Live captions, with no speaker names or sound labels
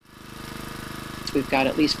We've got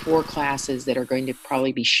at least 4 classes that are going to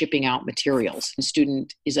probably be shipping out materials. The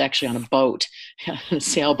student is actually on a boat, a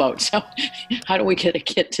sailboat. So how do we get a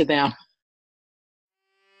kit to them?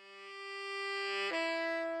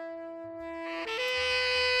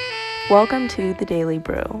 Welcome to The Daily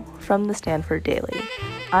Brew from the Stanford Daily.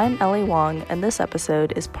 I'm Ellie Wong, and this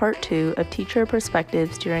episode is part 2 of Teacher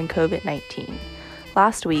Perspectives during COVID-19.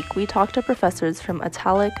 Last week, we talked to professors from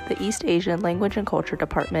Italic, the East Asian Language and Culture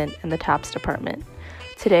Department, and the TAPS Department.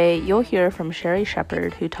 Today, you'll hear from Sherry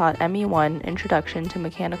Shepard, who taught ME1 Introduction to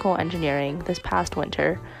Mechanical Engineering this past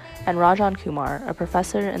winter, and Rajan Kumar, a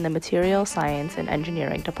professor in the Material Science and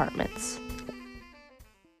Engineering departments.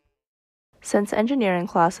 Since engineering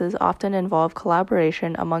classes often involve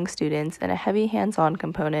collaboration among students and a heavy hands-on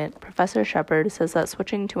component, Professor Shepard says that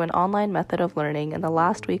switching to an online method of learning in the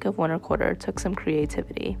last week of winter quarter took some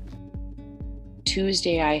creativity.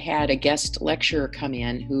 Tuesday, I had a guest lecturer come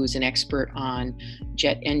in who's an expert on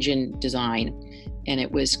jet engine design, and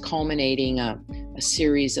it was culminating a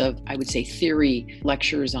series of, I would say, theory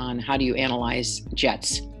lectures on how do you analyze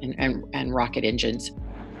jets and rocket engines.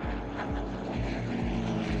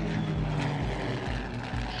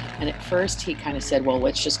 And at first he kind of said, well,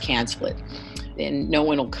 let's just cancel it and no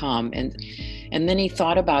one will come. And then he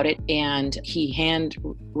thought about it and he hand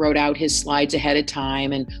wrote out his slides ahead of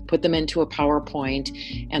time and put them into a PowerPoint,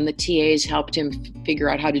 and the TAs helped him figure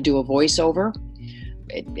out how to do a voiceover.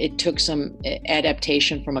 It took some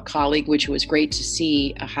adaptation from a colleague, which was great to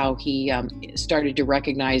see how he started to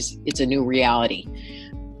recognize it's a new reality.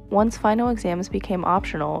 Once final exams became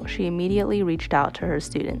optional, she immediately reached out to her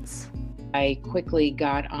students. I quickly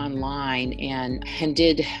got online and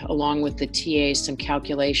did, along with the TAs, some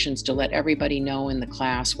calculations to let everybody know in the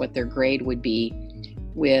class what their grade would be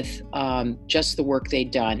with just the work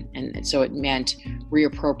they'd done. And so it meant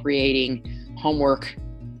reappropriating homework,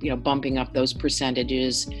 bumping up those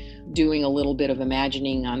percentages, doing a little bit of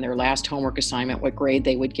imagining on their last homework assignment, what grade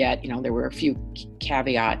they would get. There were a few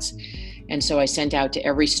caveats. And so I sent out to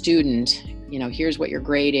every student, here's what your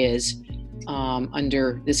grade is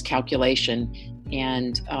under this calculation,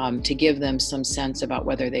 and to give them some sense about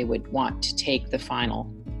whether they would want to take the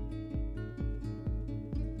final.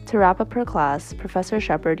 To wrap up her class, Professor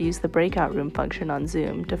Shepard used the breakout room function on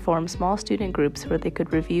Zoom to form small student groups where they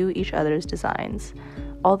could review each other's designs.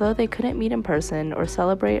 Although they couldn't meet in person or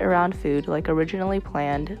celebrate around food like originally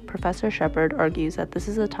planned, Professor Shepard argues that this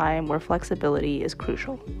is a time where flexibility is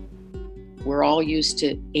crucial. We're all used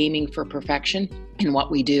to aiming for perfection in what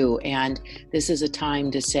we do, and this is a time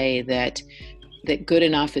to say that good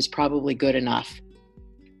enough is probably good enough.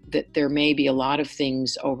 That there may be a lot of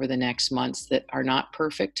things over the next months that are not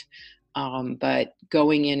perfect, but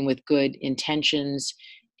going in with good intentions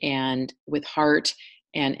and with heart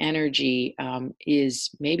and energy is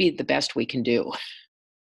maybe the best we can do.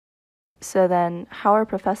 So then, how are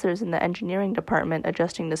professors in the engineering department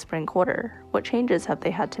adjusting to spring quarter? What changes have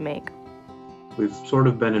they had to make? We've sort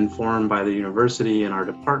of been informed by the university and our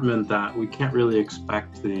department that we can't really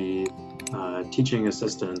expect the teaching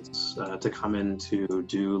assistants to come in to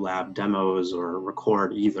do lab demos or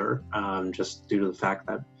record either, just due to the fact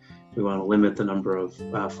that we want to limit the number of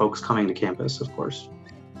folks coming to campus, of course.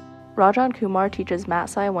 Rajan Kumar teaches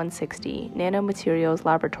MatSci 160, Nanomaterials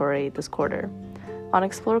Laboratory, this quarter. On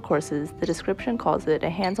Explore courses, the description calls it a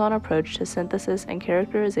hands-on approach to synthesis and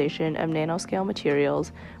characterization of nanoscale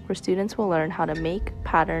materials, where students will learn how to make,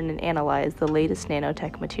 pattern, and analyze the latest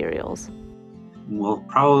nanotech materials. We'll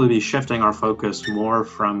probably be shifting our focus more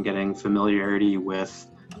from getting familiarity with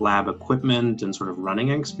lab equipment and sort of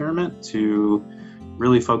running an experiment to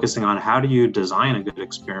really focusing on how do you design a good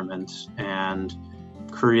experiment and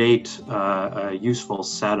create a useful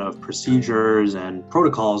set of procedures and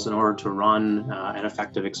protocols in order to run an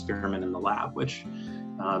effective experiment in the lab, which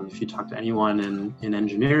if you talk to anyone in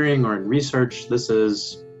engineering or in research, this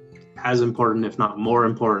is as important, if not more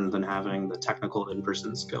important, than having the technical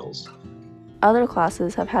in-person skills. Other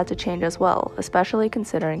classes have had to change as well, especially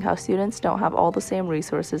considering how students don't have all the same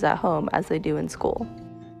resources at home as they do in school.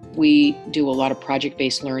 We do a lot of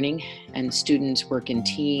project-based learning, and students work in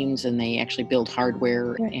teams and they actually build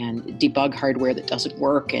hardware and debug hardware that doesn't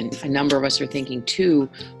work. And a number of us are thinking too,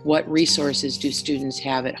 what resources do students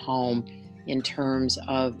have at home in terms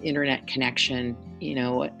of internet connection?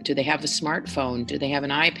 Do they have a smartphone? Do they have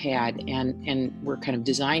an iPad? And we're kind of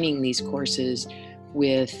designing these courses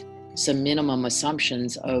with some minimum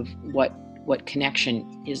assumptions of what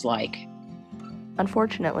connection is like.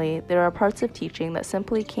 Unfortunately, there are parts of teaching that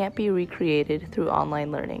simply can't be recreated through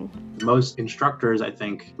online learning. Most instructors, I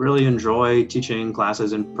think, really enjoy teaching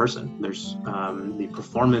classes in person. There's the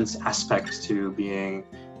performance aspect to being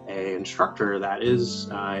a instructor that is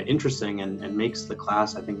interesting and makes the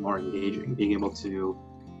class, I think, more engaging. Being able to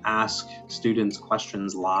ask students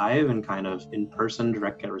questions live and kind of in person,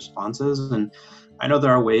 direct get responses. And I know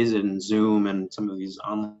there are ways in Zoom and some of these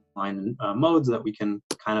online modes that we can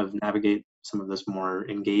kind of navigate some of this more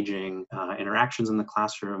engaging interactions in the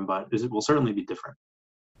classroom, but it will certainly be different.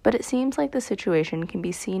 But it seems like the situation can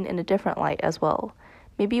be seen in a different light as well.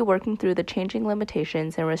 Maybe working through the changing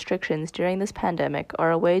limitations and restrictions during this pandemic are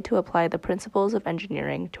a way to apply the principles of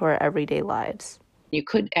engineering to our everyday lives. You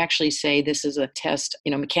could actually say this is a test.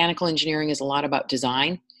 Mechanical engineering is a lot about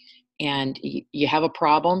design, and you have a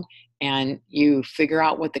problem and you figure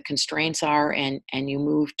out what the constraints are and you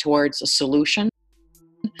move towards a solution.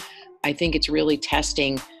 I think it's really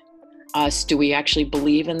testing us. Do we actually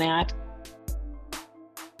believe in that?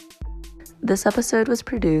 This episode was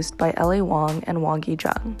produced by Ellie Wong and Wongi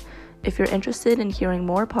Zhang. If you're interested in hearing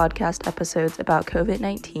more podcast episodes about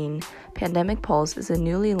COVID-19, Pandemic Pulse is a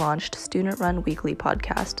newly launched student-run weekly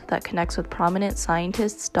podcast that connects with prominent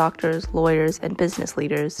scientists, doctors, lawyers, and business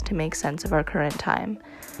leaders to make sense of our current time.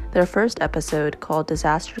 Their first episode, called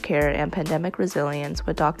Disaster Care and Pandemic Resilience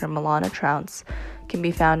with Dr. Milana Trounce, can be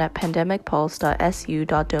found at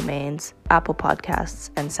pandemicpulse.su.domains, Apple Podcasts,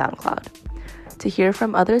 and SoundCloud. To hear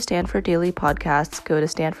from other Stanford Daily podcasts, go to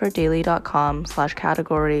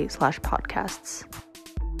stanforddaily.com/category/podcasts.